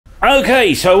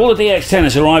Okay, so all the DX10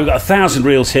 has arrived. We've got 1,000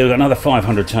 reels here. We've got another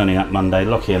 500 turning up Monday.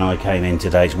 Lockie and I came in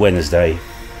today. It's Wednesday.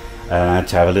 I had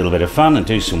to have a little bit of fun and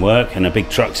do some work, and a big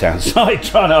truck's outside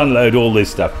trying to unload all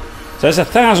this stuff. So there's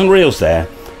 1,000 reels there,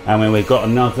 and then we've got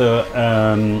another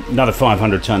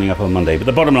 500 turning up on Monday. But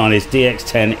the bottom line is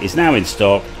DX10 is now in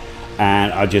stock,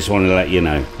 and I just wanted to let you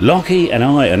know. Lockie and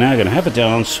I are now going to have a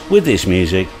dance with this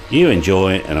music. You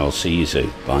enjoy, and I'll see you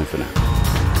soon. Bye for now.